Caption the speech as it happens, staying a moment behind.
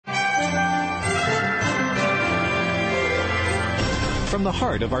From the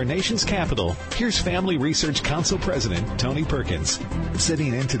heart of our nation's capital, here's Family Research Council President Tony Perkins.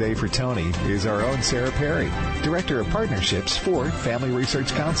 Sitting in today for Tony is our own Sarah Perry, Director of Partnerships for Family Research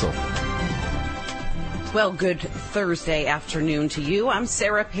Council. Well, good Thursday afternoon to you. I'm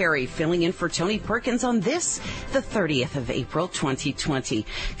Sarah Perry, filling in for Tony Perkins on this, the 30th of April, 2020.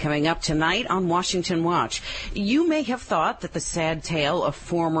 Coming up tonight on Washington Watch, you may have thought that the sad tale of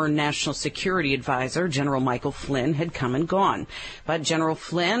former National Security Advisor General Michael Flynn had come and gone. But General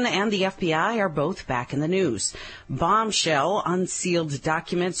Flynn and the FBI are both back in the news. Bombshell unsealed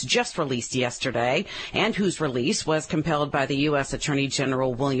documents just released yesterday, and whose release was compelled by the U.S. Attorney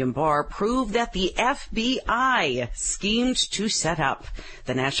General William Barr, proved that the FBI schemed to set up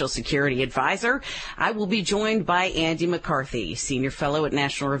the National Security Advisor. I will be joined by Andy McCarthy, Senior Fellow at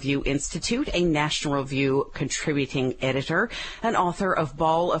National Review Institute, a National Review contributing editor, and author of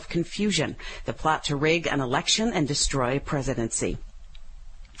Ball of Confusion, The Plot to Rig an Election and Destroy a Presidency.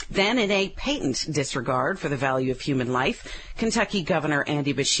 Then, in a patent disregard for the value of human life, Kentucky Governor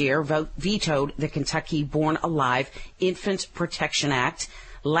Andy Beshear vetoed the Kentucky Born Alive Infant Protection Act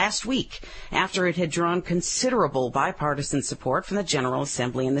last week after it had drawn considerable bipartisan support from the General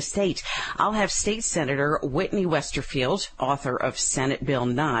Assembly in the state. I'll have State Senator Whitney Westerfield, author of Senate Bill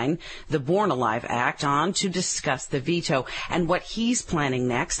 9, the Born Alive Act, on to discuss the veto and what he's planning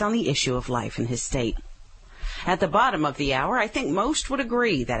next on the issue of life in his state. At the bottom of the hour, I think most would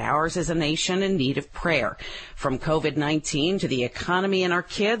agree that ours is a nation in need of prayer. From COVID-19 to the economy and our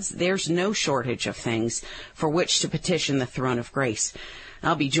kids, there's no shortage of things for which to petition the throne of grace.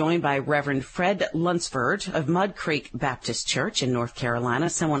 I'll be joined by Reverend Fred Lunsford of Mud Creek Baptist Church in North Carolina,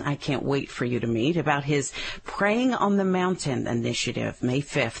 someone I can't wait for you to meet, about his Praying on the Mountain initiative, May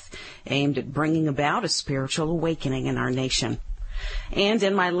 5th, aimed at bringing about a spiritual awakening in our nation. And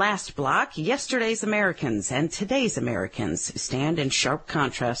in my last block, yesterday's Americans and today's Americans stand in sharp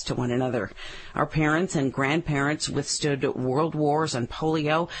contrast to one another. Our parents and grandparents withstood world wars and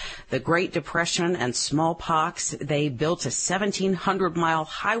polio, the Great Depression and smallpox. They built a 1,700-mile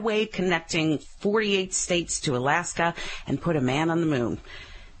highway connecting 48 states to Alaska and put a man on the moon.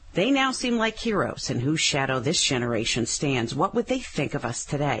 They now seem like heroes in whose shadow this generation stands. What would they think of us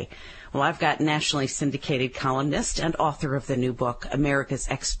today? Well, I've got nationally syndicated columnist and author of the new book, America's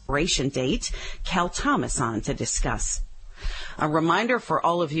Expiration Date, Cal Thomas, on to discuss. A reminder for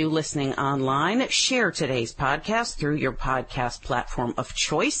all of you listening online, share today's podcast through your podcast platform of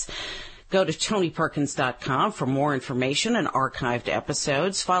choice. Go to TonyPerkins.com for more information and archived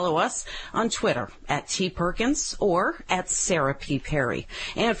episodes. Follow us on Twitter at TPerkins or at Sarah P. Perry.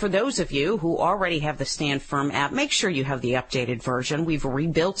 And for those of you who already have the Stand Firm app, make sure you have the updated version. We've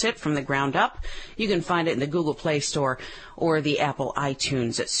rebuilt it from the ground up. You can find it in the Google Play Store or the Apple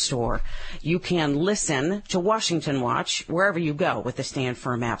iTunes Store. You can listen to Washington Watch wherever you go with the Stand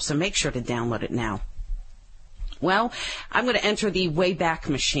Firm app, so make sure to download it now. Well, I'm going to enter the Wayback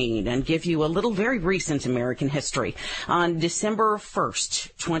Machine and give you a little very recent American history. On December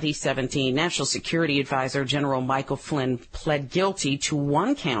 1st, 2017, National Security Advisor General Michael Flynn pled guilty to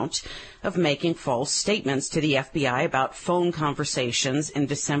one count of making false statements to the FBI about phone conversations in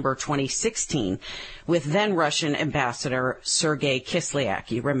December 2016 with then-Russian Ambassador Sergei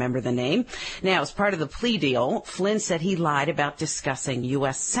Kislyak. You remember the name? Now, as part of the plea deal, Flynn said he lied about discussing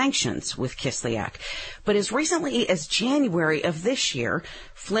U.S. sanctions with Kislyak. But as recently as January of this year,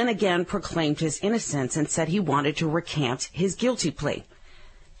 Flynn again proclaimed his innocence and said he wanted to recant his guilty plea.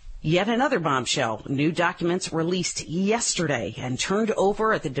 Yet another bombshell. New documents released yesterday and turned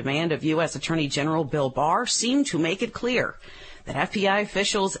over at the demand of U.S. Attorney General Bill Barr seem to make it clear that FBI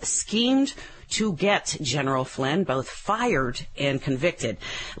officials schemed to get General Flynn both fired and convicted.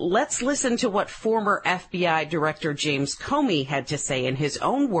 Let's listen to what former FBI Director James Comey had to say in his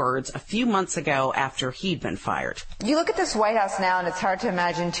own words a few months ago after he'd been fired. You look at this White House now, and it's hard to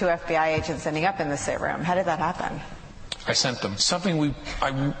imagine two FBI agents ending up in the same room. How did that happen? I sent them. Something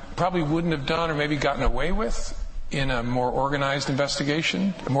I probably wouldn't have done or maybe gotten away with in a more organized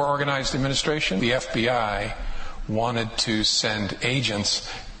investigation, a more organized administration. The FBI wanted to send agents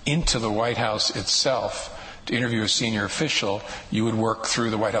into the White House itself to interview a senior official. You would work through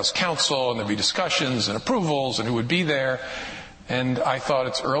the White House counsel, and there'd be discussions and approvals and who would be there. And I thought,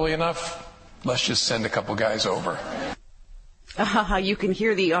 it's early enough. Let's just send a couple guys over. You can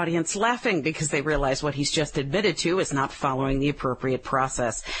hear the audience laughing because they realize what he's just admitted to is not following the appropriate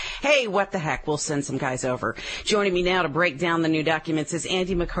process. Hey, what the heck? We'll send some guys over. Joining me now to break down the new documents is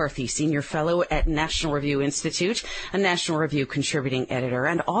Andy McCarthy, Senior Fellow at National Review Institute, a National Review contributing editor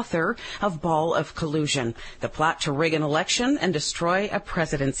and author of Ball of Collusion, The Plot to Rig an Election and Destroy a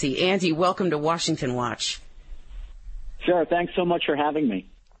Presidency. Andy, welcome to Washington Watch. Sarah, thanks so much for having me.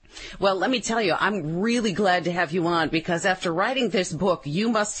 Well, let me tell you, I'm really glad to have you on because after writing this book, you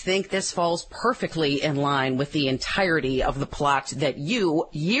must think this falls perfectly in line with the entirety of the plot that you,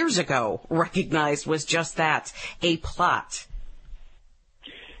 years ago, recognized was just that, a plot.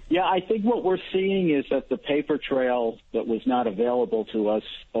 Yeah, I think what we're seeing is that the paper trail that was not available to us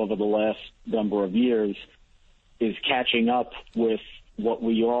over the last number of years is catching up with what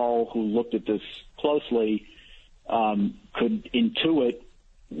we all who looked at this closely could intuit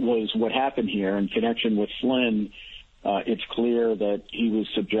was what happened here. In connection with Flynn, it's clear that he was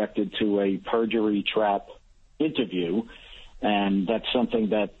subjected to a perjury trap interview, and that's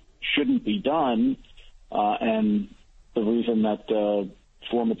something that shouldn't be done. And the reason that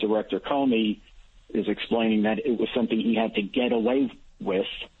former Director Comey is explaining that it was something he had to get away with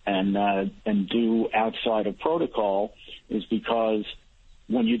and do outside of protocol is because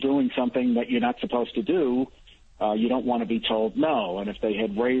when you're doing something that you're not supposed to do, you don't want to be told no. And if they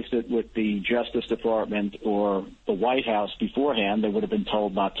had raised it with the Justice Department or the White House beforehand, they would have been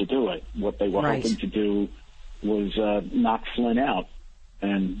told not to do it. What they were hoping to do was knock Flynn out.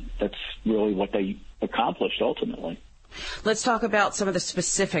 And that's really what they accomplished ultimately. Let's talk about some of the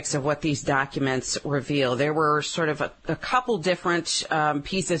specifics of what these documents reveal. There were sort of a couple different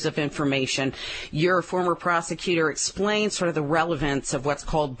pieces of information. Your former prosecutor explained sort of the relevance of what's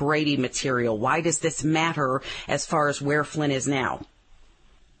called Brady material. Why does this matter as far as where Flynn is now?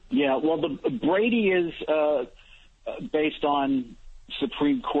 Yeah, well, the Brady is based on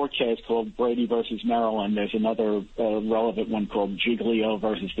Supreme Court case called Brady versus Maryland. There's another relevant one called Giglio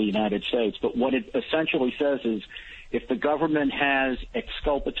versus the United States. But what it essentially says is if the government has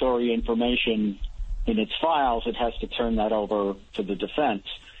exculpatory information in its files, it has to turn that over to the defense.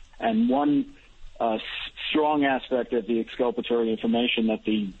 And one strong aspect of the exculpatory information that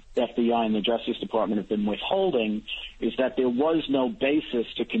the FBI and the Justice Department have been withholding is that there was no basis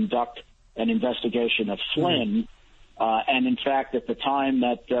to conduct an investigation of Flynn. And in fact, at the time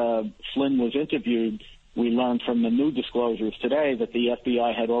that Flynn was interviewed, we learned from the new disclosures today that the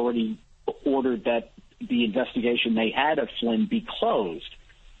FBI had already ordered that the investigation they had of Flynn be closed.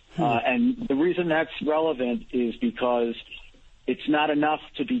 And the reason that's relevant is because it's not enough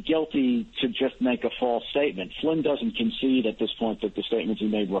to be guilty to just make a false statement. Flynn doesn't concede at this point that the statements he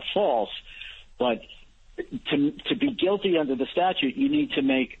made were false, but to be guilty under the statute, you need to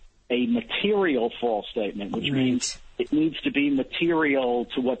make a material false statement, which means it needs to be material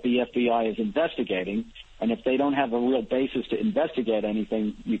to what the FBI is investigating. And if they don't have a real basis to investigate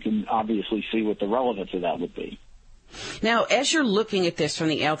anything, you can obviously see what the relevance of that would be. Now, as you're looking at this from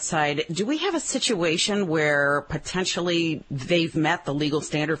the outside, do we have a situation where potentially they've met the legal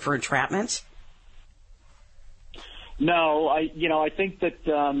standard for entrapment? No, I think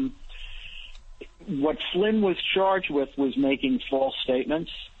that what Flynn was charged with was making false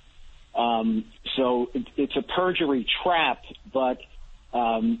statements. So it's a perjury trap, but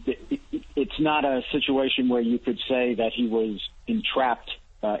it's not a situation where you could say that he was entrapped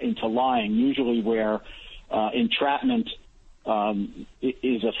into lying. Usually where entrapment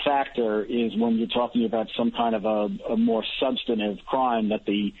is a factor is when you're talking about some kind of a more substantive crime that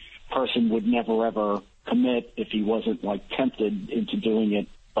the person would never, ever commit if he wasn't, tempted into doing it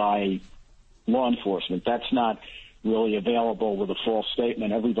by law enforcement. That's not really available with a false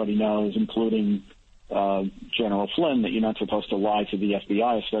statement. Everybody knows, including General Flynn, that you're not supposed to lie to the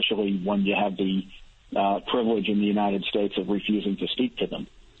FBI, especially when you have the privilege in the United States of refusing to speak to them.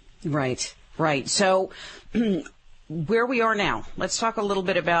 Right. So where we are now, let's talk a little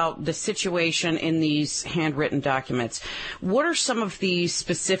bit about the situation in these handwritten documents. What are some of the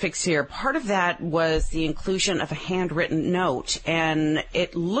specifics here? Part of that was the inclusion of a handwritten note, and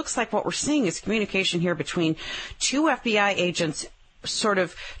it looks like what we're seeing is communication here between two FBI agents sort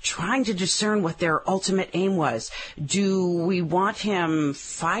of trying to discern what their ultimate aim was. Do we want him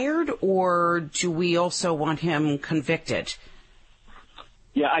fired, or do we also want him convicted?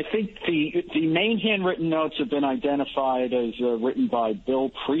 Yeah, I think the main handwritten notes have been identified as written by Bill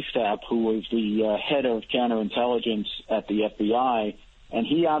Priestap, who was the head of counterintelligence at the FBI, and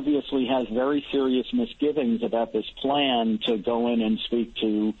he obviously has very serious misgivings about this plan to go in and speak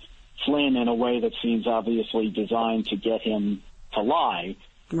to Flynn in a way that seems obviously designed to get him to lie,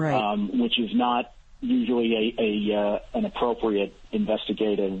 which is not usually an appropriate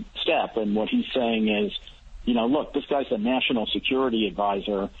investigative step. And what he's saying is, look, this guy's a national security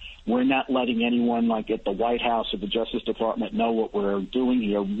advisor. We're not letting anyone at the White House or the Justice Department know what we're doing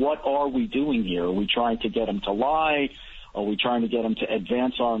here. What are we doing here? Are we trying to get him to lie? Are we trying to get him to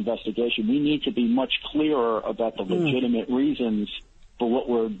advance our investigation? We need to be much clearer about the legitimate reasons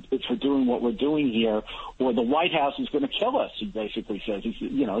for doing what we're doing here, or the White House is going to kill us. He basically says,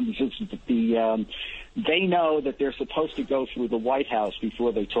 they know that they're supposed to go through the White House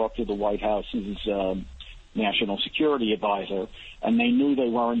before they talk to the White House's national security advisor, and they knew they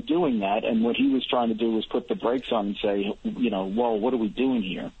weren't doing that. And what he was trying to do was put the brakes on and say, well, what are we doing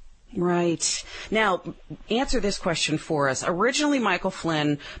here? Right. Now, answer this question for us. Originally, Michael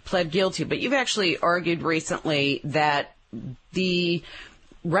Flynn pled guilty, but you've actually argued recently that the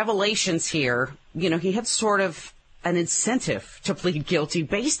revelations here, he had sort of an incentive to plead guilty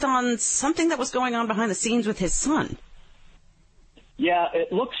based on something that was going on behind the scenes with his son. Yeah,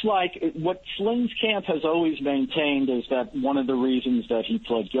 it looks like what Flynn's camp has always maintained is that one of the reasons that he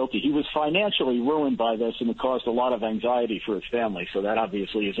pled guilty, he was financially ruined by this, and it caused a lot of anxiety for his family, so that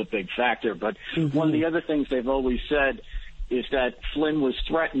obviously is a big factor. But one of the other things they've always said is that Flynn was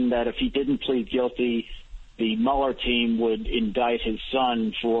threatened that if he didn't plead guilty, the Mueller team would indict his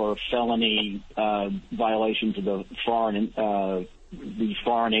son for felony violations of the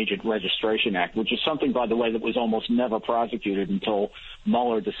Foreign Agent Registration Act, which is something, by the way, that was almost never prosecuted until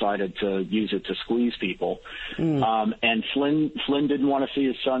Mueller decided to use it to squeeze people. And Flynn didn't want to see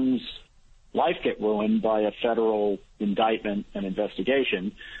his son's life get ruined by a federal indictment and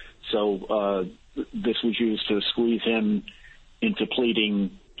investigation. So this was used to squeeze him into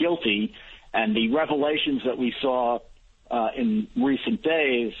pleading guilty. And the revelations that we saw in recent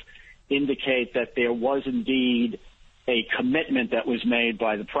days indicate that there was indeed a commitment that was made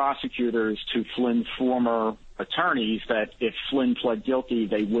by the prosecutors to Flynn's former attorneys that if Flynn pled guilty,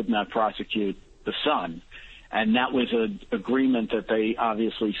 they would not prosecute the son. And that was an agreement that they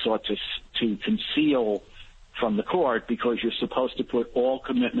obviously sought to conceal from the court, because you're supposed to put all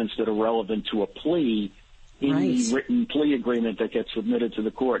commitments that are relevant to a plea in the written plea agreement that gets submitted to the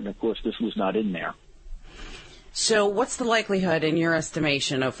court. And, of course, this was not in there. So what's the likelihood, in your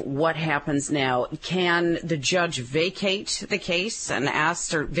estimation, of what happens now? Can the judge vacate the case and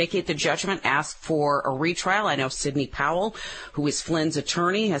vacate the judgment, ask for a retrial? I know Sidney Powell, who is Flynn's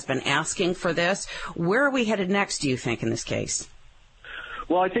attorney, has been asking for this. Where are we headed next, do you think, in this case?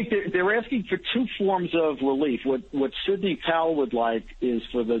 Well, I think they're asking for two forms of relief. What Sidney Powell would like is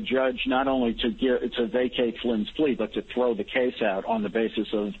for the judge not only to vacate Flynn's plea, but to throw the case out on the basis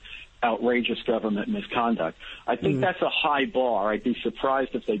of outrageous government misconduct. I think that's a high bar. I'd be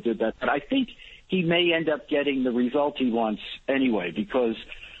surprised if they did that. But I think he may end up getting the result he wants anyway, because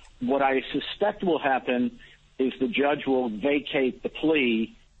what I suspect will happen is the judge will vacate the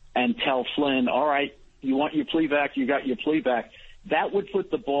plea and tell Flynn, all right, you want your plea back, you got your plea back. That would put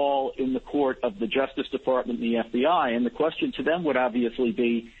the ball in the court of the Justice Department and the FBI. And the question to them would obviously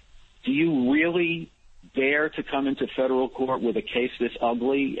be, do you really dare to come into federal court with a case this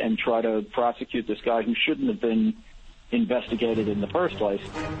ugly and try to prosecute this guy who shouldn't have been investigated in the first place?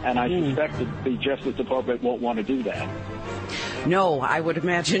 And I suspect that the Justice Department won't want to do that. No, I would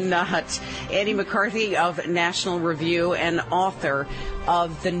imagine not. Andy McCarthy of National Review and author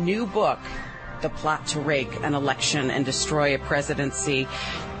of the new book, The Plot to Rake an Election and Destroy a Presidency.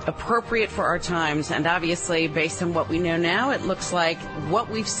 Appropriate for our times, and obviously, based on what we know now, it looks like what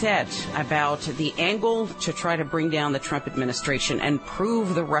we've said about the angle to try to bring down the Trump administration and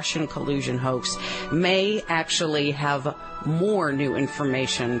prove the Russian collusion hoax may actually have more new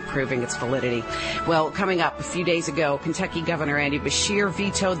information proving its validity. Well, coming up a few days ago, Kentucky Governor Andy Beshear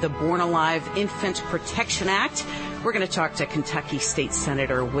vetoed the Born Alive Infant Protection Act. We're going to talk to Kentucky State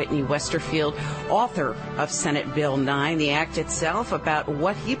Senator Whitney Westerfield, author of Senate Bill 9, the act itself, about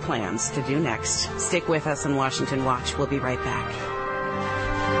what he plans to do next. Stick with us on Washington Watch. We'll be right back.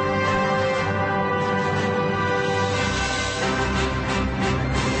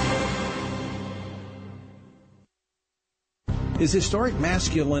 Is historic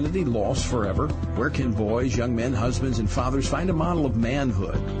masculinity lost forever? Where can boys, young men, husbands, and fathers find a model of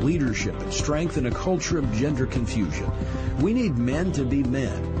manhood, leadership, and strength in a culture of gender confusion? We need men to be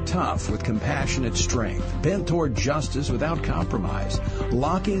men, tough with compassionate strength, bent toward justice without compromise,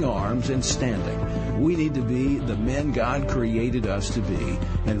 locking arms and standing. We need to be the men God created us to be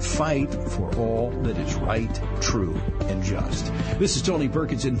and fight for all that is right, true, and just. This is Tony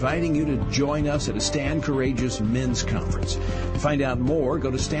Perkins inviting you to join us at a Stand Courageous Men's Conference. To find out more, go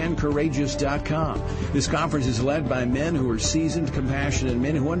to StandCourageous.com. This conference is led by men who are seasoned, compassionate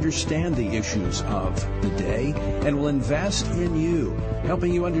men who understand the issues of the day and will invest in you,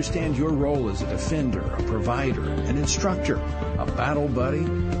 helping you understand your role as a defender, a provider, an instructor, a battle buddy,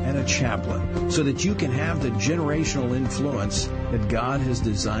 and a chaplain, so that you can have the generational influence that God has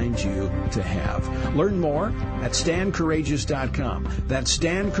designed you to have. Learn more at StandCourageous.com. That's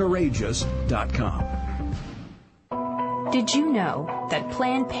StandCourageous.com. Did you know that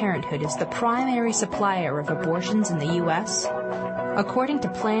Planned Parenthood is the primary supplier of abortions in the U.S.? According to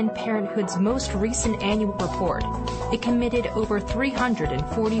Planned Parenthood's most recent annual report, it committed over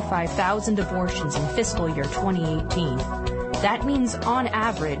 345,000 abortions in fiscal year 2018. That means, on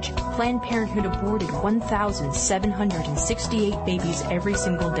average, Planned Parenthood aborted 1,768 babies every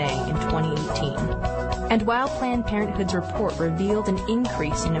single day in 2018. And while Planned Parenthood's report revealed an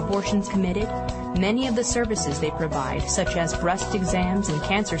increase in abortions committed, many of the services they provide, such as breast exams and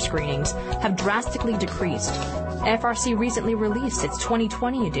cancer screenings, have drastically decreased. FRC recently released its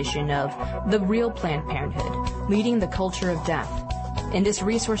 2020 edition of The Real Planned Parenthood, Leading the Culture of Death. In this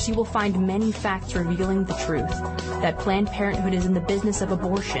resource, you will find many facts revealing the truth, that Planned Parenthood is in the business of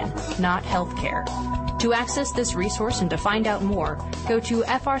abortion, not health care. To access this resource and to find out more, go to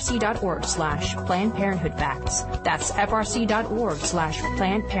frc.org/Planned Parenthood Facts. That's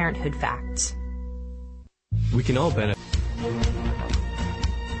frc.org/Planned Parenthood Facts. We can all benefit.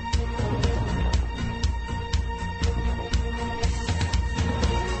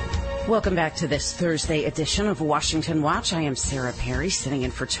 Welcome back to this Thursday edition of Washington Watch. I am Sarah Perry, sitting in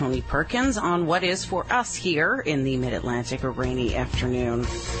for Tony Perkins on what is for us here in the Mid-Atlantic a rainy afternoon.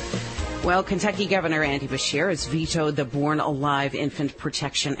 Well, Kentucky Governor Andy Beshear has vetoed the Born Alive Infant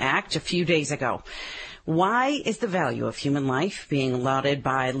Protection Act a few days ago. Why is the value of human life being lauded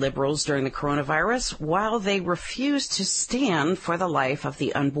by liberals during the coronavirus while they refuse to stand for the life of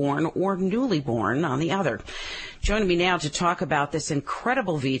the unborn or newly born on the other? Joining me now to talk about this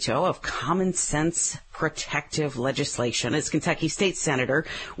incredible veto of common sense protective legislation is Kentucky State Senator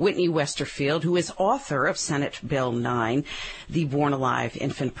Whitney Westerfield, who is author of Senate Bill 9, the Born Alive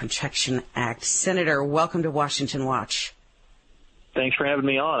Infant Protection Act. Senator, welcome to Washington Watch. Thanks for having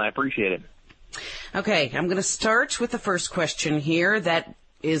me on. I appreciate it. Okay, I'm going to start with the first question here that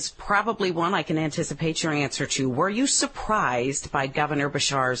is probably one I can anticipate your answer to. Were you surprised by Governor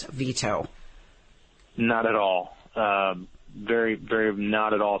Beshear's veto? Not at all. Very, very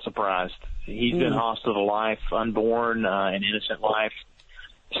not at all surprised. He's been hostile to life, unborn, and innocent life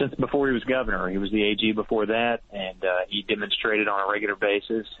since before he was governor. He was the AG before that, and he demonstrated on a regular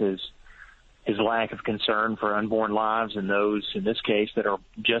basis his lack of concern for unborn lives and those, in this case, that are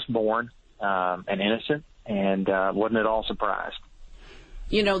just born and innocent, and wasn't at all surprised.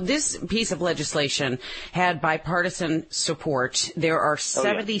 You know, this piece of legislation had bipartisan support. There are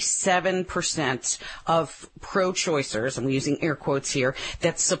 77% of pro-choicers, I'm using air quotes here,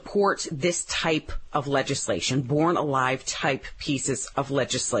 that support this type of legislation, Born Alive type pieces of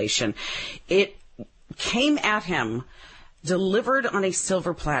legislation. It came at him delivered on a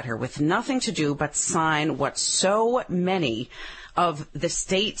silver platter with nothing to do but sign what so many of the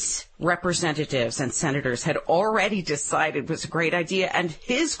state's representatives and senators had already decided was a great idea. And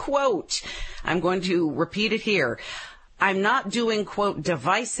his quote, I'm going to repeat it here, I'm not doing, quote,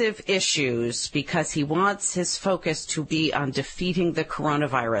 divisive issues, because he wants his focus to be on defeating the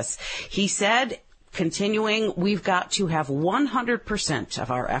coronavirus. He said, continuing, we've got to have 100%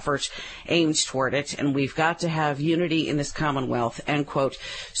 of our effort aimed toward it, and we've got to have unity in this Commonwealth, end quote.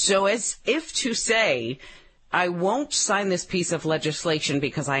 So as if to say, I won't sign this piece of legislation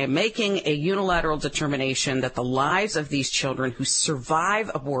because I am making a unilateral determination that the lives of these children who survive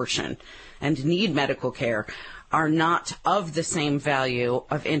abortion and need medical care are not of the same value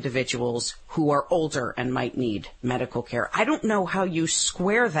of individuals who are older and might need medical care. I don't know how you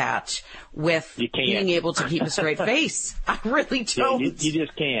square that with being able to keep a straight face. I really don't. Yeah, you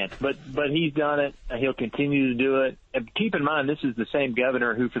just can't. But he's done it. He'll continue to do it. And keep in mind, this is the same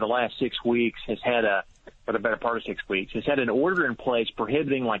governor who for the last 6 weeks has had for the better part of 6 weeks, has had an order in place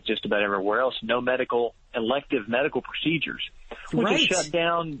prohibiting, like just about everywhere else, no elective medical procedures. We can shut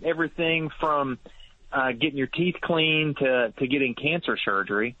down everything from getting your teeth cleaned to getting cancer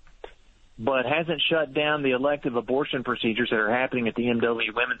surgery, but hasn't shut down the elective abortion procedures that are happening at the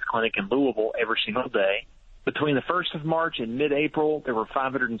MW Women's Clinic in Louisville every single day. Between the 1st of March and mid-April, there were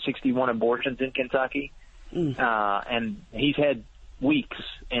 561 abortions in Kentucky, and he's had weeks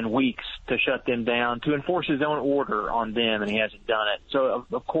and weeks to shut them down, to enforce his own order on them, and he hasn't done it. So,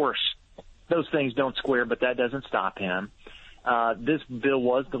 of course, those things don't square, but that doesn't stop him. This bill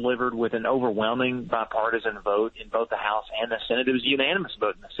was delivered with an overwhelming bipartisan vote in both the House and the Senate. It was a unanimous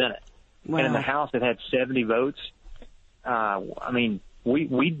vote in the Senate. Wow. And in the House, it had 70 votes.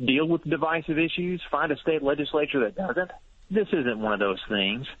 We deal with divisive issues. Find a state legislature that doesn't. This isn't one of those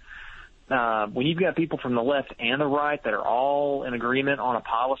things. When you've got people from the left and the right that are all in agreement on a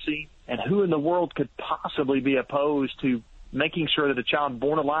policy, and who in the world could possibly be opposed to making sure that a child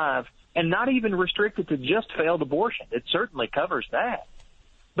born alive, and not even restricted to just failed abortion, it certainly covers that,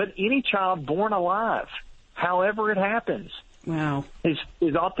 but any child born alive, however it happens. Wow.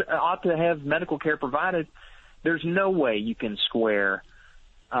 Is ought to have medical care provided. There's no way you can square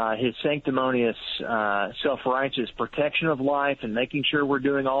his sanctimonious, self-righteous protection of life and making sure we're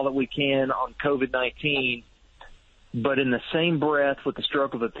doing all that we can on COVID-19, but in the same breath, with the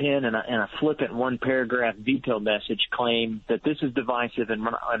stroke of a pen and a flippant one-paragraph veto message, claim that this is divisive and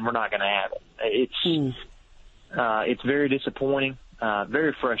we're not going to have it. It's very disappointing,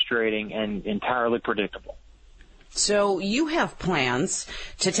 very frustrating, and entirely predictable. So you have plans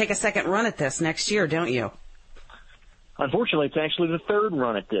to take a second run at this next year, don't you? Unfortunately, it's actually the third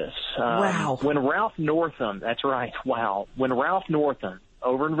run at this. Wow. When Ralph Northam, that's right, wow. When Ralph Northam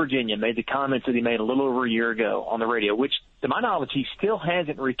over in Virginia made the comments that he made a little over a year ago on the radio, which, to my knowledge, he still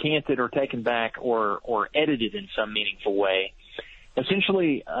hasn't recanted or taken back or edited in some meaningful way,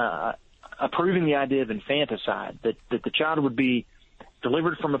 essentially approving the idea of infanticide, that the child would be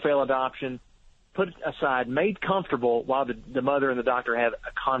delivered from a failed adoption, put aside, made comfortable while the mother and the doctor have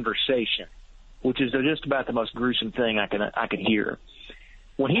a conversation, which is just about the most gruesome thing I could hear.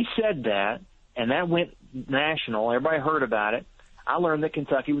 When he said that, and that went national, everybody heard about it, I learned that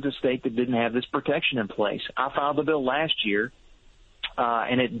Kentucky was a state that didn't have this protection in place. I filed the bill last year,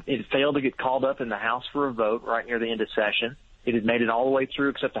 and it failed to get called up in the House for a vote right near the end of session. It had made it all the way through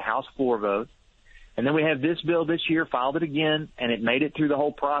except the House floor vote. And then we have this bill this year, filed it again, and it made it through the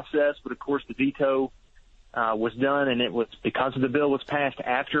whole process. But, of course, the veto was done, and it was because the bill was passed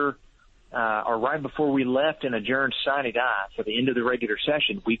after or right before we left and adjourned sine die for the end of the regular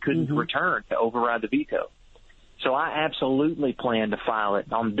session. We couldn't return to override the veto. So I absolutely plan to file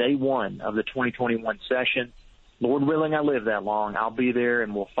it on day one of the 2021 session. Lord willing, I live that long. I'll be there,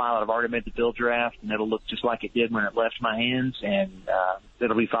 and we'll file it. I've already made the bill draft, and it'll look just like it did when it left my hands, and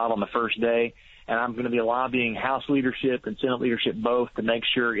it'll be filed on the first day. And I'm going to be lobbying House leadership and Senate leadership both to make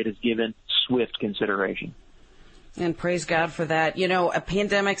sure it is given swift consideration. And praise God for that. You know, a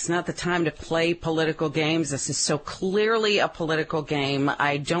pandemic's not the time to play political games. This is so clearly a political game.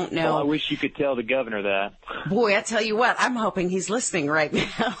 I don't know. Well, I wish you could tell the governor that. Boy, I tell you what, I'm hoping he's listening right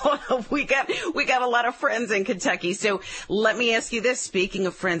now. We got a lot of friends in Kentucky. So let me ask you this. Speaking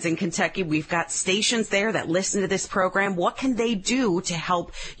of friends in Kentucky, we've got stations there that listen to this program. What can they do to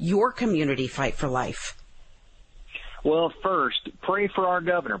help your community fight for life? Well, first, pray for our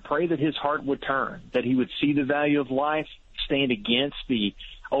governor. Pray that his heart would turn, that he would see the value of life, stand against the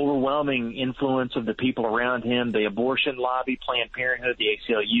overwhelming influence of the people around him, the abortion lobby, Planned Parenthood, the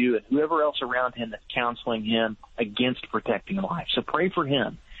ACLU, and whoever else around him that's counseling him against protecting life. So pray for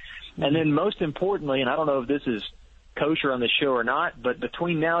him. And then most importantly, and I don't know if this is kosher on the show or not, but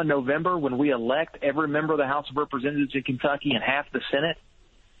between now and November, when we elect every member of the House of Representatives in Kentucky and half the Senate,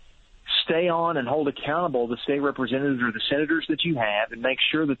 stay on and hold accountable the state representatives or the senators that you have and make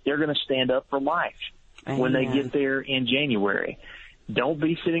sure that they're going to stand up for life when they get there in January. Don't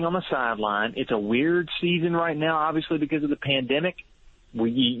be sitting on the sideline. It's a weird season right now, obviously, because of the pandemic.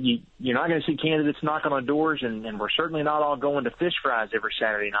 You're not going to see candidates knocking on doors, and we're certainly not all going to fish fries every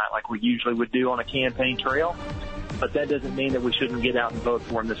Saturday night like we usually would do on a campaign trail. But that doesn't mean that we shouldn't get out and vote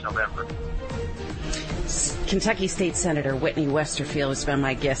for him this November. Kentucky State Senator Whitney Westerfield has been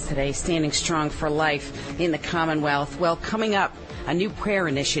my guest today, standing strong for life in the Commonwealth. Well, coming up, a new prayer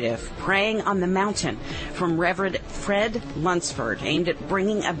initiative, Praying on the Mountain, from Reverend Fred Lunsford, aimed at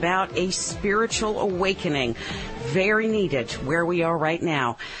bringing about a spiritual awakening, very needed where we are right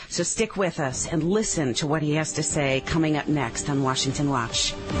now. So stick with us and listen to what he has to say coming up next on Washington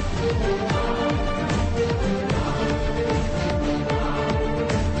Watch.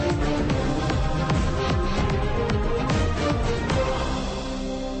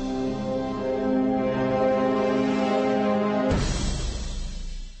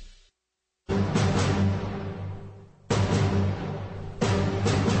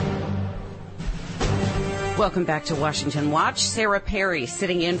 Welcome back to Washington Watch. Sarah Perry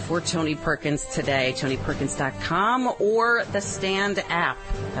sitting in for Tony Perkins today. TonyPerkins.com or the Stand app.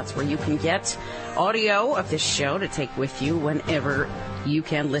 That's where you can get audio of this show to take with you whenever you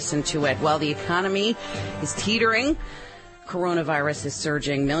can listen to it. While the economy is teetering, coronavirus is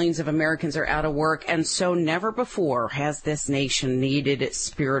surging. Millions of Americans are out of work, and so never before has this nation needed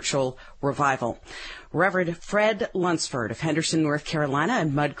spiritual revival. Reverend Fred Lunsford of Henderson, North Carolina,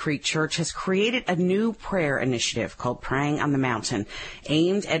 and Mud Creek Church has created a new prayer initiative called Praying on the Mountain,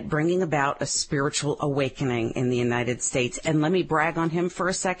 aimed at bringing about a spiritual awakening in the United States. And let me brag on him for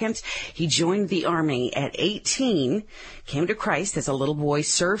a second. He joined the Army at 18, came to Christ as a little boy,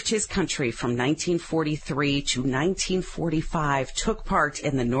 served his country from 1943 to 1945, took part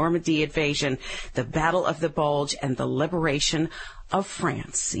in the Normandy invasion, the Battle of the Bulge, and the liberation of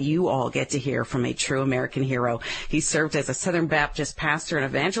France. You all get to hear from a true American hero. He served as a Southern Baptist pastor and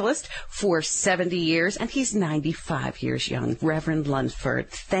evangelist for 70 years, and he's 95 years young. Reverend Lunsford,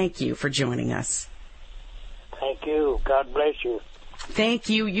 thank you for joining us. Thank you. God bless you. Thank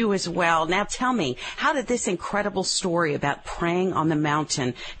you. You as well. Now tell me, how did this incredible story about praying on the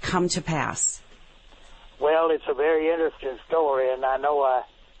mountain come to pass? Well, it's a very interesting story, and I know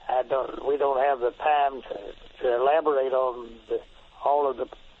we don't have the time to elaborate on all of the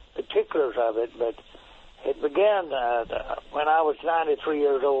particulars of it, but it began when I was 93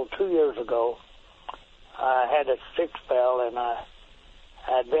 years old, 2 years ago. I had a sick spell, and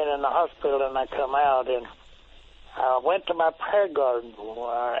I'd been in the hospital, and I come out, and I went to my prayer garden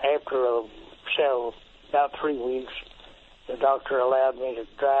after about 3 weeks. The doctor allowed me to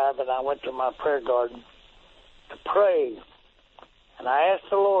drive, and I went to my prayer garden to pray. And I asked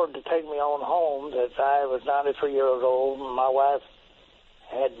the Lord to take me on home, that I was 93 years old, and my wife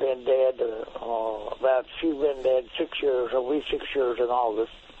had been dead she'd been dead 6 years, or we 6 years in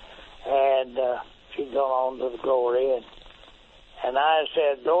August, and she'd gone on to the glory, and I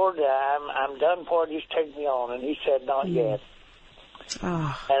said, Lord, I'm done for it, just take me on, and he said, not yet.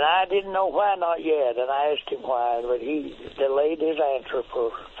 Oh. And I didn't know why not yet, and I asked him why, but he delayed his answer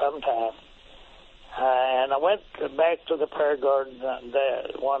for some time. And I went back to the prayer garden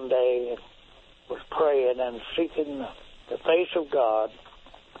one day and was praying and seeking the face of God.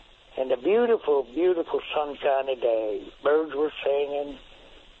 And a beautiful, beautiful sunshiny day. Birds were singing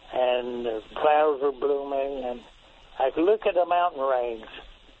and the flowers were blooming. And I could look at the mountain range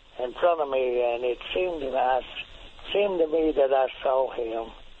in front of me, and it seemed to me that I saw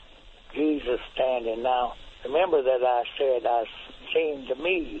him, Jesus, standing. Now, remember that I said seemed to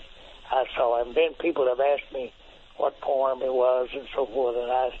me I saw him. Then people have asked me what form it was and so forth, and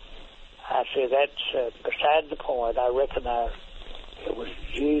I said that's beside the point. I recognized it was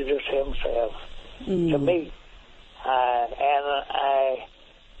Jesus himself to me.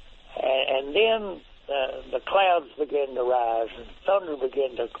 And then the clouds began to rise, and thunder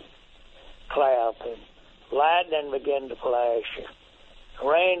began to clap, and lightning began to flash, and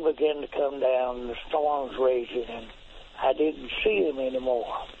rain began to come down, and the storms raging, and I didn't see him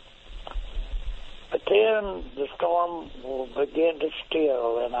anymore. But then the storm began to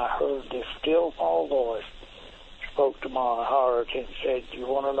still, and I heard this still small voice spoke to my heart and said, do you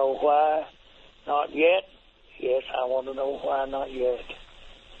want to know why not yet? Yes, I want to know why not yet.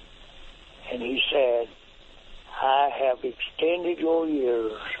 And he said, I have extended your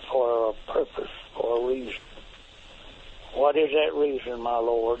years for a purpose, for a reason. What is that reason, my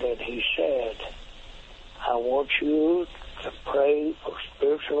Lord? And he said, I want you to pray for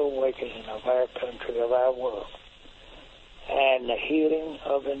spiritual awakening of our country, of our world, and the healing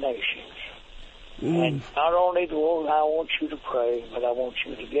of the nations. And not only do I want you to pray, but I want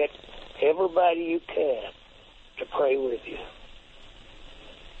you to get everybody you can to pray with you.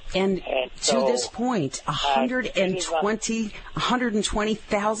 And to this point,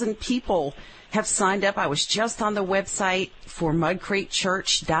 120,000 people have signed up. I was just on the website for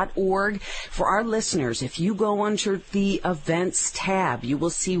mudcratechurch.org. For our listeners, if you go under the events tab, you will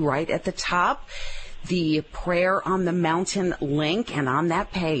see right at the top the Prayer on the Mountain link, and on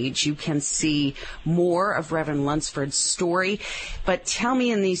that page you can see more of Reverend Lunsford's story. But tell me,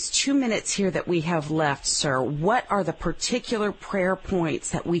 in these 2 minutes here that we have left, sir, what are the particular prayer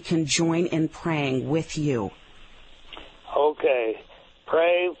points that we can join in praying with you? Okay.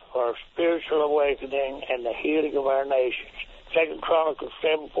 Pray for spiritual awakening and the healing of our nations. 2 Chronicles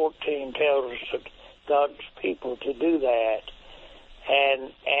 7:14 tells us that God's people to do that.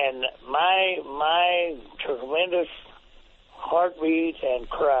 And my tremendous heartbeat and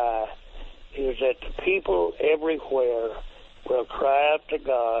cry is that the people everywhere will cry out to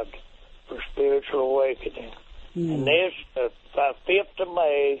God for spiritual awakening. And this, the 5th of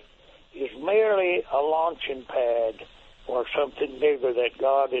May, is merely a launching pad for something bigger that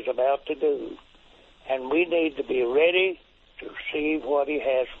God is about to do. And we need to be ready to receive what he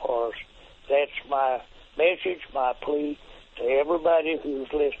has for us. That's my message, my plea to everybody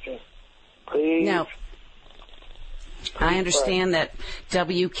who's listening. Please. Now, I understand that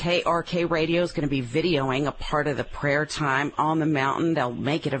WKRK Radio is going to be videoing a part of the prayer time on the mountain. They'll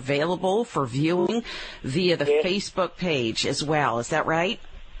make it available for viewing via the Facebook page as well. Is that right?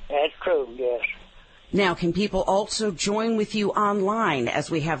 That's true, yes. Now, can people also join with you online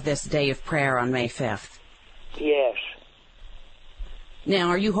as we have this day of prayer on May 5th? Yes. Now,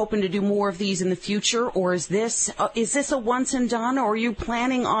 are you hoping to do more of these in the future, or is this a once and done, or are you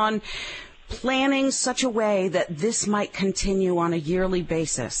planning such a way that this might continue on a yearly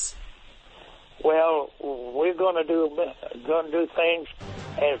basis? Well, we we're going to do things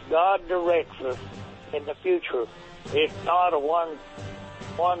as God directs us in the future. It's not a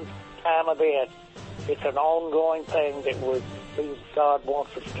one-time event. It's an ongoing thing that God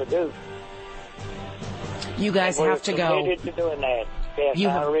wants us to do. You guys have to go. We're committed to doing that.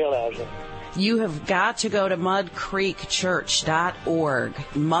 Yes, I realize it. You have got to go to mudcreekchurch.org.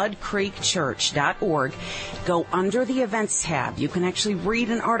 Mudcreekchurch.org. Go under the events tab. You can actually read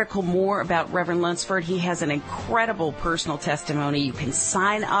an article more about Reverend Lunsford. He has an incredible personal testimony. You can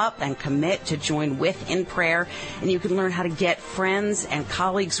sign up and commit to join with in prayer, and you can learn how to get friends and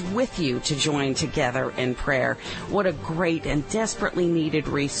colleagues with you to join together in prayer. What a great and desperately needed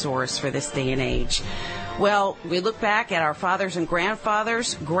resource for this day and age. Well, we look back at our fathers and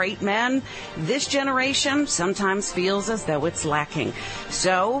grandfathers, great men. This generation sometimes feels as though it's lacking.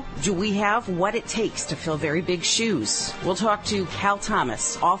 So, do we have what it takes to fill very big shoes? We'll talk to Cal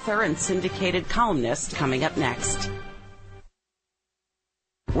Thomas, author and syndicated columnist, coming up next.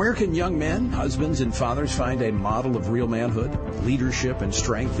 Where can young men, husbands, and fathers find a model of real manhood, leadership, and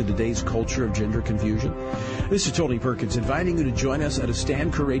strength in today's culture of gender confusion? This is Tony Perkins inviting you to join us at a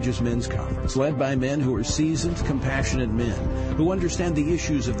Stand Courageous Men's Conference led by men who are seasoned, compassionate men who understand the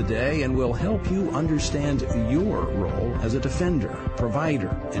issues of the day and will help you understand your role as a defender,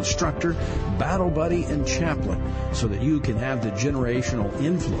 provider, instructor, battle buddy, and chaplain so that you can have the generational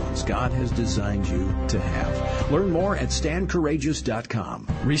influence God has designed you to have. Learn more at standcourageous.com.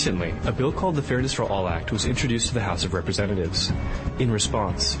 Recently, a bill called the Fairness for All Act was introduced to the House of Representatives. In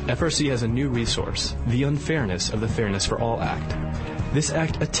response, FRC has a new resource, The Unfairness of the Fairness for All Act. This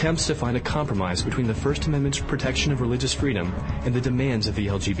act attempts to find a compromise between the First Amendment's protection of religious freedom and the demands of the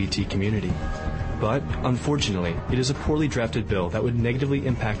LGBT community. But, unfortunately, it is a poorly drafted bill that would negatively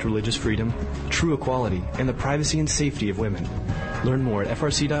impact religious freedom, true equality, and the privacy and safety of women. Learn more at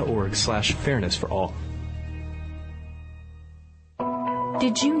frc.org/fairness for all.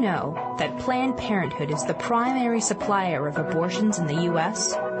 Did you know that Planned Parenthood is the primary supplier of abortions in the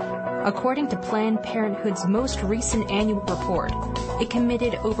U.S.? According to Planned Parenthood's most recent annual report, it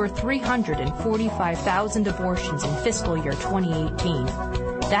committed over 345,000 abortions in fiscal year 2018.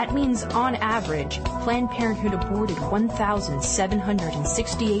 That means, on average, Planned Parenthood aborted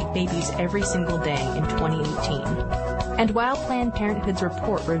 1,768 babies every single day in 2018. And while Planned Parenthood's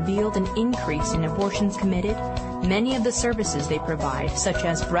report revealed an increase in abortions committed, many of the services they provide, such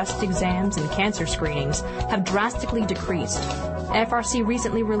as breast exams and cancer screenings, have drastically decreased. FRC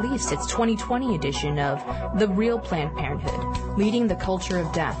recently released its 2020 edition of The Real Planned Parenthood, Leading the Culture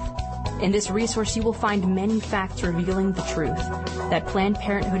of Death. In this resource, you will find many facts revealing the truth, that Planned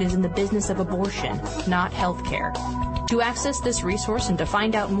Parenthood is in the business of abortion, not health care. To access this resource and to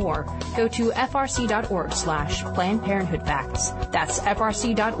find out more, go to frc.org/Planned Parenthood Facts. That's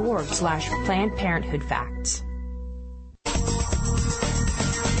frc.org/Planned Parenthood Facts.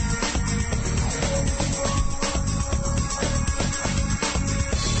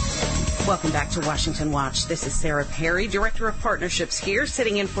 Welcome back to Washington Watch. This is Sarah Perry, Director of Partnerships here,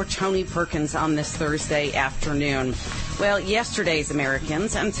 sitting in for Tony Perkins on this Thursday afternoon. Well, yesterday's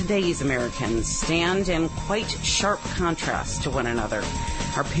Americans and today's Americans stand in quite sharp contrast to one another.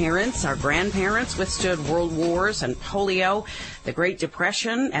 Our parents, our grandparents withstood world wars and polio, the Great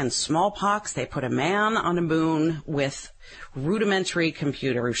Depression, and smallpox. They put a man on a moon with rudimentary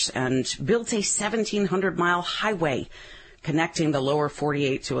computers and built a 1,700-mile highway connecting the lower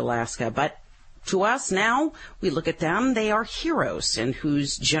 48 to Alaska. But to us now, we look at them, they are heroes in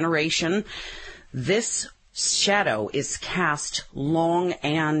whose generation this shadow is cast long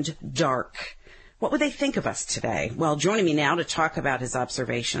and dark. What would they think of us today? Well, joining me now to talk about his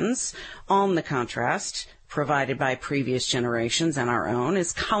observations on the contrast provided by previous generations and our own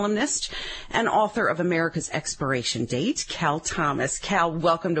is columnist and author of America's Expiration Date, Cal Thomas. Cal,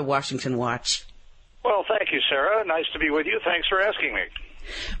 welcome to Washington Watch. Well, thank you, Sarah. Nice to be with you. Thanks for asking me.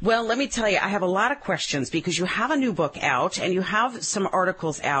 Well, let me tell you, I have a lot of questions because you have a new book out and you have some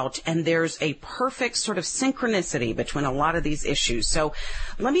articles out, and there's a perfect sort of synchronicity between a lot of these issues. So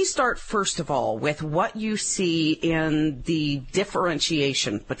let me start, first of all, with what you see in the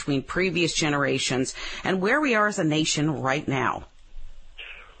differentiation between previous generations and where we are as a nation right now.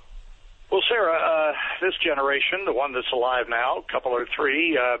 Well, Sarah, this generation, the one that's alive now, a couple or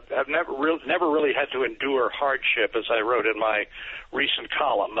three, have never really had to endure hardship, as I wrote in my recent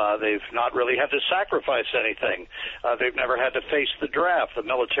column. They've not really had to sacrifice anything. They've never had to face the draft. The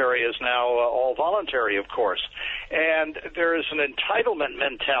military is now all voluntary, of course. And there is an entitlement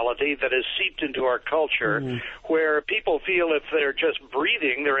mentality that has seeped into our culture where people feel if they're just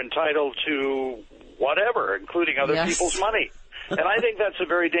breathing, they're entitled to whatever, including other people's money. And I think that's a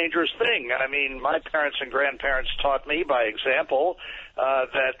very dangerous thing. I mean, my parents and grandparents taught me by example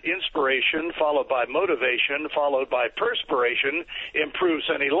that inspiration followed by motivation followed by perspiration improves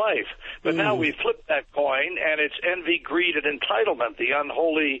any life. But now we flip that coin, and it's envy, greed, and entitlement, the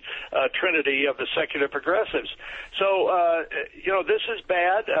unholy trinity of the secular progressives. So, this is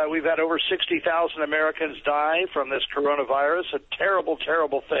bad. We've had over 60,000 Americans die from this coronavirus, a terrible,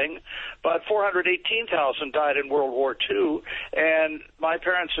 terrible thing. But 418,000 died in World War II, and my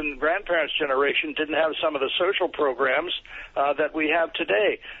parents' and grandparents' generation didn't have some of the social programs that we have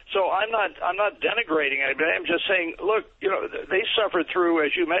today. So I'm not denigrating anybody. I'm just saying, look, they suffered through,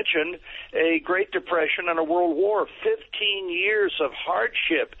 as you mentioned, a Great Depression and a World War, 15 years of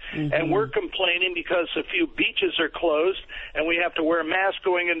hardship, and we're complaining because a few beaches are closed and we have to wear masks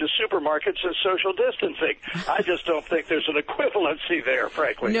going into supermarkets and social distancing. I just don't think there's an equivalency there,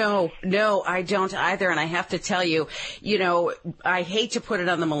 frankly. No, I don't either. And I have to tell you, I hate to put it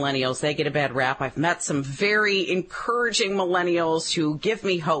on the millennials. They get a bad rap. I've met some very encouraging millennials who give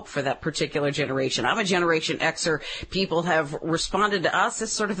me hope for that particular generation. I'm a Generation Xer. People have responded to us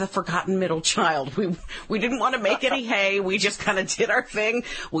as sort of the forgotten middle child. We didn't want to make any hay. We just kind of did our thing.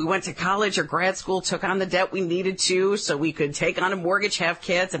 We went to college or grad school, took on the debt we needed to so we could take on a mortgage, have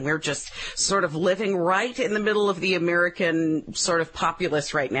kids, and we're just sort of living right in the middle of the American sort of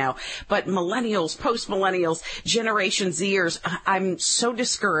populace right now. But millennials, post-millennials, Generation Zers, I'm so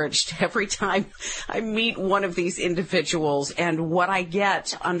discouraged every time I meet one of these individuals, and what I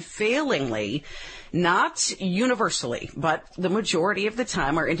get unfailingly, not universally, but the majority of the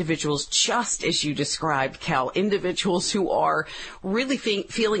time, are individuals just as you described, Cal, individuals who are really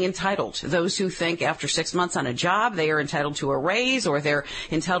feeling entitled. Those who think after 6 months on a job, they are entitled to a raise, or they're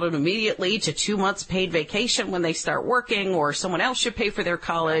entitled immediately to 2 months paid vacation when they start working, or someone else should pay for their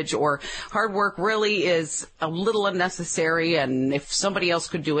college, or hard work really is a little unnecessary, and if somebody else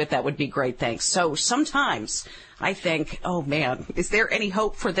could do it, that would be great, thanks. So sometimes I think, oh man, is there any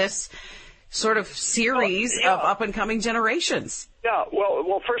hope for this sort of series of up-and-coming generations? Yeah,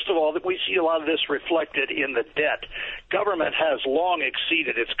 well, first of all, we see a lot of this reflected in the debt. Government has long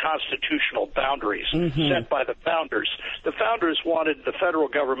exceeded its constitutional boundaries set by the founders. The founders wanted the federal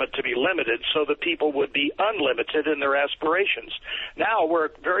government to be limited so that people would be unlimited in their aspirations. Now we're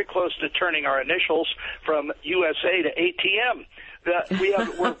very close to turning our initials from USA to ATM.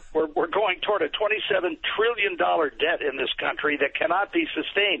 We're going toward a $27 trillion debt in this country that cannot be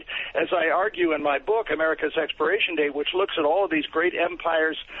sustained. As I argue in my book, America's Expiration Date, which looks at all of these great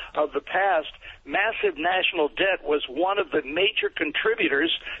empires of the past, massive national debt was one of the major contributors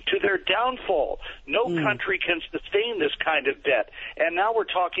to their downfall. No country can sustain this kind of debt. And now we're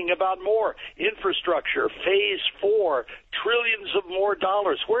talking about more infrastructure, phase 4, trillions of more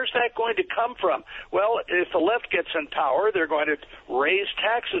dollars. Where's that going to come from? Well, if the left gets in power, they're going to raise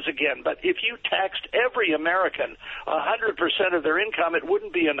taxes again. But if you taxed every American 100% of their income, it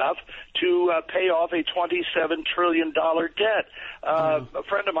wouldn't be enough to pay off a $27 trillion debt. A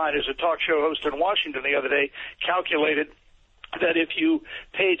friend of mine, who's a talk show host in Washington the other day, calculated that if you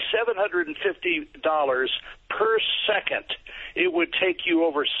paid $750 per second, it would take you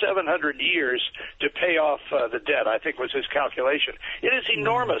over 700 years to pay off the debt, I think was his calculation. It is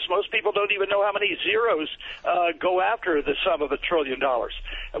enormous. Most people don't even know how many zeros go after the sum of $1 trillion.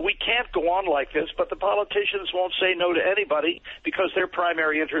 We can't go on like this, but the politicians won't say no to anybody because their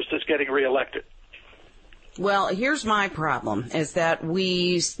primary interest is getting reelected. Well, here's my problem, is that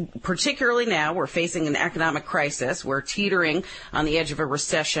we, particularly now, we're facing an economic crisis. We're teetering on the edge of a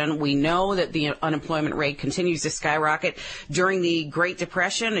recession. We know that the unemployment rate continues to skyrocket. During the Great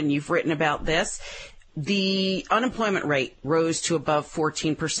Depression, and you've written about this, the unemployment rate rose to above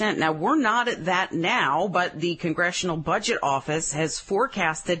 14%. Now, we're not at that now, but the Congressional Budget Office has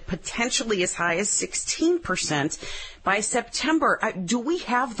forecasted potentially as high as 16% by September. Do we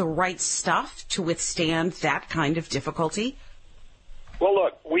have the right stuff to withstand that kind of difficulty? Well,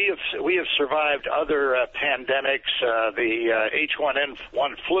 look, we have survived other pandemics, the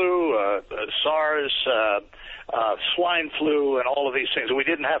H1N1 flu, SARS, swine flu, and all of these things. We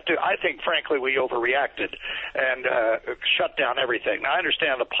didn't have to. I think, frankly, we overreacted and shut down everything. Now, I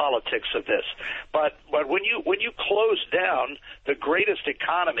understand the politics of this, but when you close down the greatest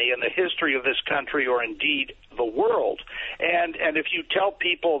economy in the history of this country, or indeed the world, and if you tell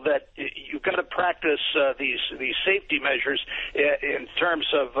people that you've got to practice these safety measures in terms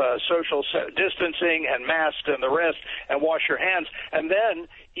of social distancing and masks and the rest, and wash your hands, and then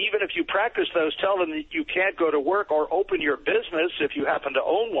even if you practice those, tell them that you can't go to work or open your business if you happen to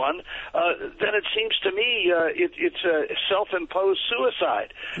own one, then it seems to me it's a self-imposed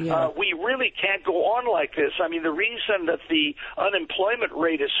suicide. Yeah. We really can't go on like this. I mean, the reason that the unemployment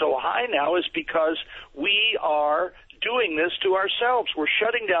rate is so high now is because we are doing this to ourselves. We're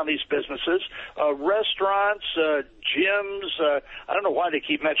shutting down these businesses, restaurants, gyms. I don't know why they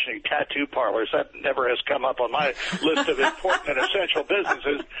keep mentioning tattoo parlors. That never has come up on my list of important and essential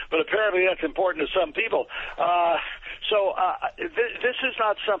businesses, but apparently that's important to some people. So this is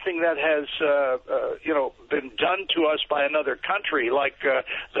not something that has, been done to us by another country like the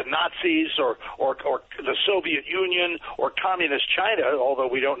Nazis or the Soviet Union or Communist China, although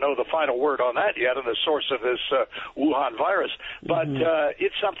we don't know the final word on that yet and the source of this Wuhan virus. But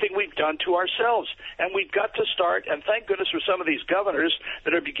it's something we've done to ourselves, and we've got to start. And thank goodness for some of these governors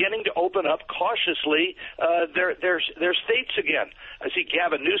that are beginning to open up cautiously their states again. I see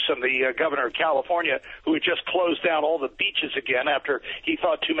Gavin Newsom, the governor of California, who had just closed down all the beaches again after he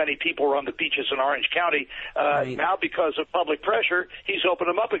thought too many people were on the beaches in Orange County. Now, because of public pressure, he's opened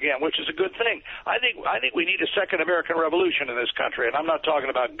them up again, which is a good thing. I think we need a second American Revolution in this country, and I'm not talking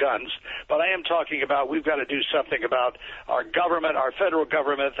about guns, but I am talking about we've got to do something about our government, our federal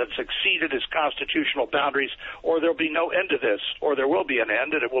government that's exceeded its constitutional boundaries, or there'll be no end to this, or there will be an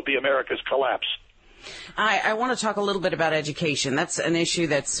end, and it will be America's collapse. I want to talk a little bit about education. That's an issue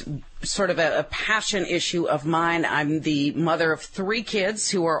that's sort of a passion issue of mine. I'm the mother of 3 kids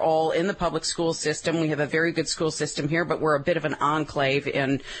who are all in the public school system. We have a very good school system here, but we're a bit of an enclave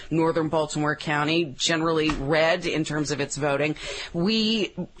in northern Baltimore County, generally red in terms of its voting.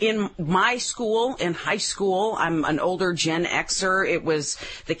 In my school, in high school, I'm an older Gen Xer. It was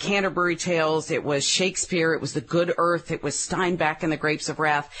the Canterbury Tales. It was Shakespeare. It was The Good Earth. It was Steinbeck and the Grapes of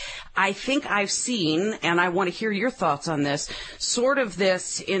Wrath. I think I've seen, and I want to hear your thoughts on this, sort of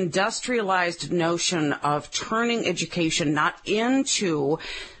this industrialized notion of turning education not into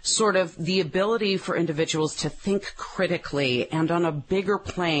sort of the ability for individuals to think critically and on a bigger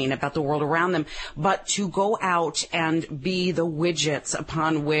plane about the world around them, but to go out and be the widgets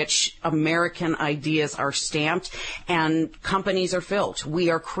upon which American ideas are stamped and companies are filled.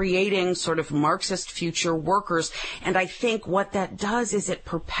 We are creating sort of Marxist future workers, and I think what that does is it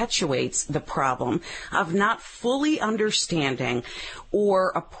perpetuates the problem of not fully understanding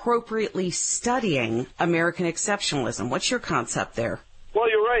or appropriately studying American exceptionalism. What's your concept there? Well,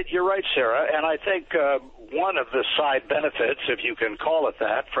 you're right, Sarah, and I think one of the side benefits, if you can call it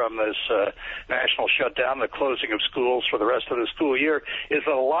that, from this national shutdown, the closing of schools for the rest of the school year, is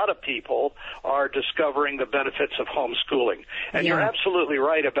that a lot of people are discovering the benefits of homeschooling. And you're absolutely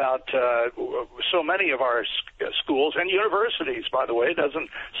right about so many of our schools and universities, by the way. It doesn't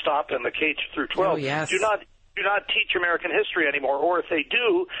stop in the K through 12. Oh, yes. Do not teach American history anymore, or if they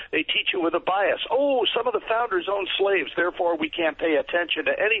do, they teach it with a bias. Oh, some of the founders owned slaves, therefore we can't pay attention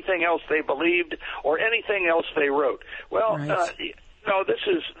to anything else they believed or anything else they wrote. Well, no, this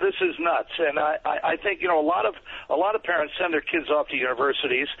is nuts, and I think a lot of parents send their kids off to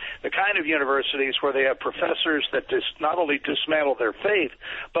universities, the kind of universities where they have professors that not only dismantle their faith,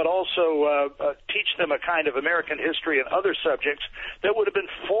 but also teach them a kind of American history and other subjects that would have been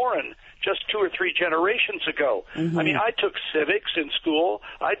foreign just 2 or 3 generations ago. Mm-hmm. I mean, I took civics in school.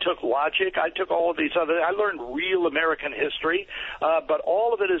 I took logic. I took all of these other. I learned real American history, but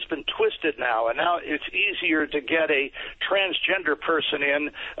all of it has been twisted now, and now it's easier to get a transgender person in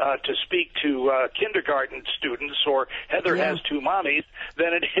to speak to kindergarten students, or Heather has 2 mommies,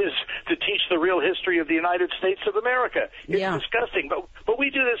 than it is to teach the real history of the United States of America. It's disgusting, but we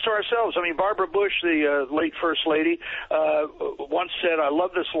do this to ourselves. I mean, Barbara Bush, the late First Lady, once said, I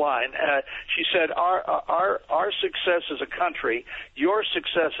love this line, she said, our success as a country, your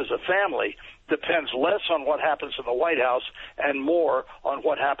success as a family, depends less on what happens in the White House and more on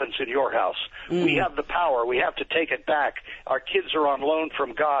what happens in your house. We have the power. We have to take it back. Our kids are on loan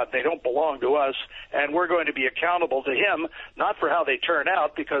from God. They don't belong to us, and we're going to be accountable to Him, not for how they turn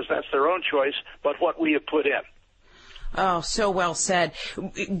out, because that's their own choice, but what we have put in. Oh, so well said.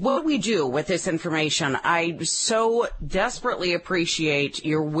 What we do with this information, I so desperately appreciate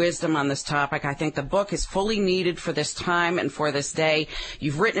your wisdom on this topic. I think the book is fully needed for this time and for this day.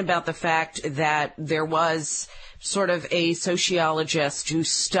 You've written about the fact that there was sort of a sociologist who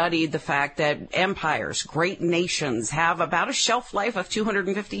studied the fact that empires, great nations, have about a shelf life of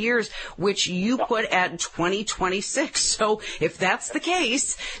 250 years, which you put at 2026. So if that's the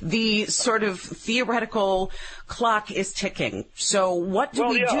case, the sort of theoretical clock is ticking. So what do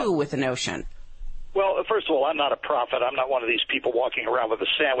we do with the notion? Well, first of all, I'm not a prophet. I'm not one of these people walking around with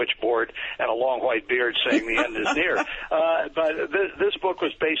a sandwich board and a long white beard saying the end is near. But this book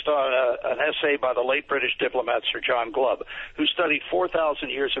was based on an essay by the late British diplomat Sir John Glubb, who studied 4,000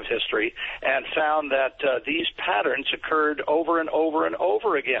 years of history and found that these patterns occurred over and over and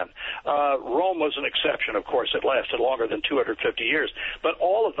over again. Rome was an exception, of course. It lasted longer than 250 years. But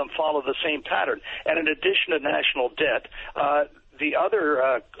all of them follow the same pattern. And in addition to national debt, the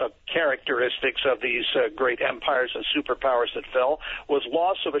other characteristics of these great empires and superpowers that fell was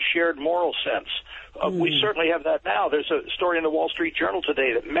loss of a shared moral sense. We certainly have that now. There's a story in the Wall Street Journal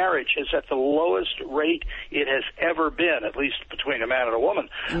today that marriage is at the lowest rate it has ever been, at least between a man and a woman,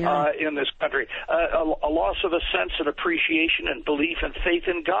 in this country. A loss of a sense and appreciation and belief and faith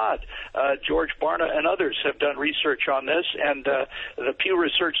in God. George Barna and others have done research on this, and the Pew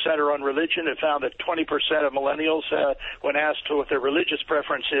Research Center on Religion have found that 20% of millennials, when asked what their religious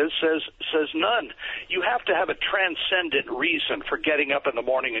preference is, says none. You have to have a transcendent reason for getting up in the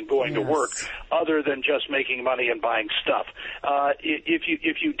morning and going to work, other than just making money and buying stuff.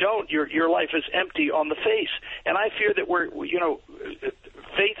 If you don't, your life is empty on the face. And I fear that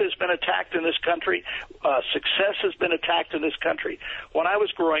faith has been attacked in this country. Success has been attacked in this country. When I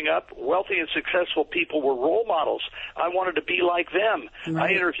was growing up, wealthy and successful people were role models. I wanted to be like them.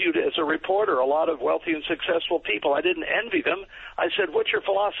 Right. I interviewed as a reporter a lot of wealthy and successful people. I didn't envy them. I said, what's your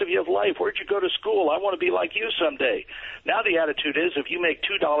philosophy of life? Where'd you go to school? I want to be like you someday. Now the attitude is, if you make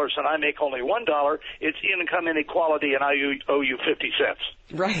 $2 and I make only $1, it's income inequality and I owe you 50 cents.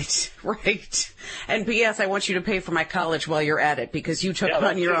 Right. And P.S., I want you to pay for my college while you're at it because you took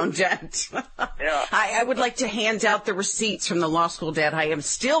on your own debt. I would like to hand out the receipts from the law school debt I am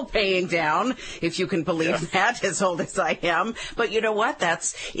still paying down, if you can believe that, as old as I am. But you know what?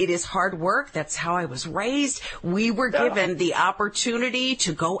 It is hard work. That's how I was raised. We were given the opportunity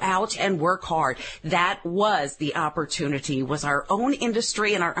to go out and work hard. That was the opportunity, was our own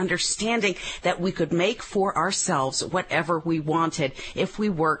industry and our understanding that we could make for ourselves whatever we wanted if we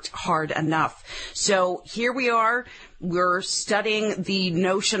worked hard enough. So here we are. We're studying the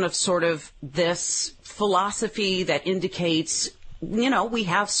notion of sort of this philosophy that indicates, we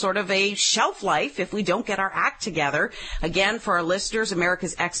have sort of a shelf life if we don't get our act together. Again, for our listeners,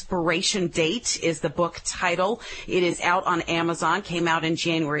 America's Expiration Date is the book title. It is out on Amazon, came out in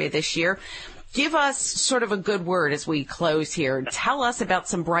January of this year. Give us sort of a good word as we close here. Tell us about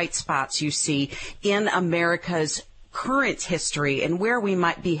some bright spots you see in America's current history and where we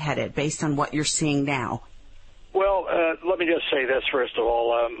might be headed based on what you're seeing now. Well, let me just say this first of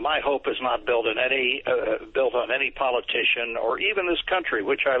all. My hope is not built on any politician or even this country,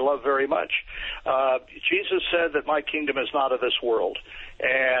 which I love very much. Jesus said that my kingdom is not of this world,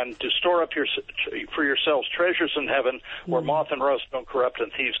 and to store up for yourselves treasures in heaven where moth and rust don't corrupt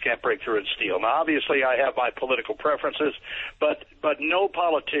and thieves can't break through and steal. Now, obviously, I have my political preferences, but no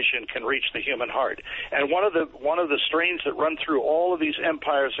politician can reach the human heart. And one of the strains that run through all of these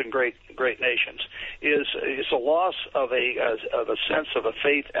empires and great nations is a loss of a sense of a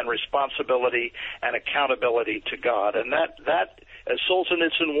faith and responsibility and accountability to God. And that as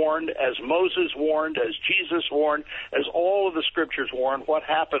Solzhenitsyn warned, as Moses warned, as Jesus warned, as all of the scriptures warned, what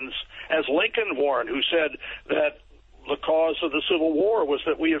happens, as Lincoln warned, who said that the cause of the Civil War was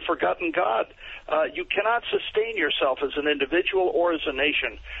that we had forgotten God. You cannot sustain yourself as an individual or as a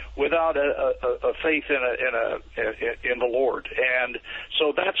nation without a faith in the Lord. And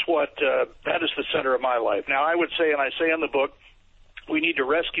so that is the center of my life. Now, I would say, and I say in the book, we need to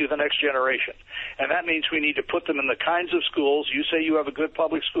rescue the next generation. And that means we need to put them in the kinds of schools. You say you have a good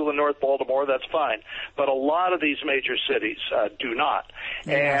public school in North Baltimore, that's fine. But a lot of these major cities do not.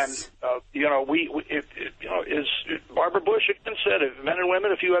 Yes. And, as Barbara Bush again said, men and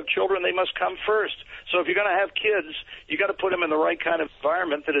women, if you have children, they must come first. So if you're going to have kids, you got to put them in the right kind of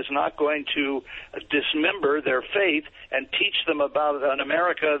environment that is not going to dismember their faith and teach them about an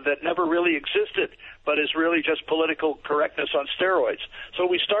America that never really existed, but is really just political correctness on steroids. So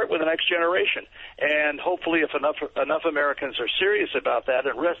we start with the next generation, and hopefully if enough Americans are serious about that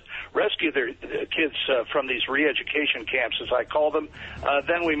and rescue their kids from these re-education camps, as I call them,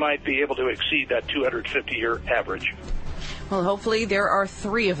 then we might be able to exceed that 250-year average. Well, hopefully there are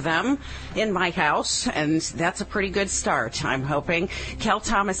 3 of them in my house, and that's a pretty good start, I'm hoping. Cal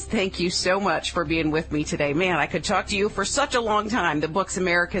Thomas, thank you so much for being with me today. Man, I could talk to you for such a long time. The book's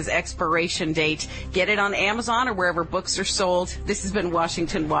America's Expiration Date. Get it on Amazon or wherever books are sold. This has been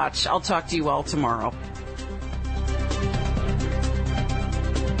Washington Watch. I'll talk to you all tomorrow.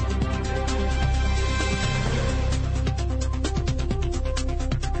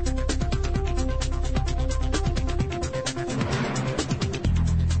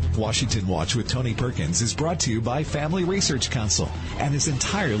 Washington Watch with Tony Perkins is brought to you by Family Research Council and is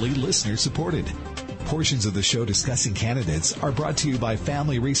entirely listener-supported. Portions of the show discussing candidates are brought to you by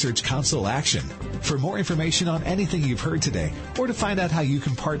Family Research Council Action. For more information on anything you've heard today, or to find out how you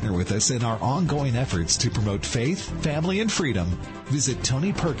can partner with us in our ongoing efforts to promote faith, family, and freedom, visit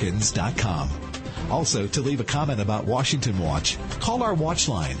TonyPerkins.com. Also, to leave a comment about Washington Watch, call our watch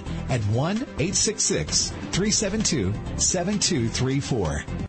line at 1-866-372-7234.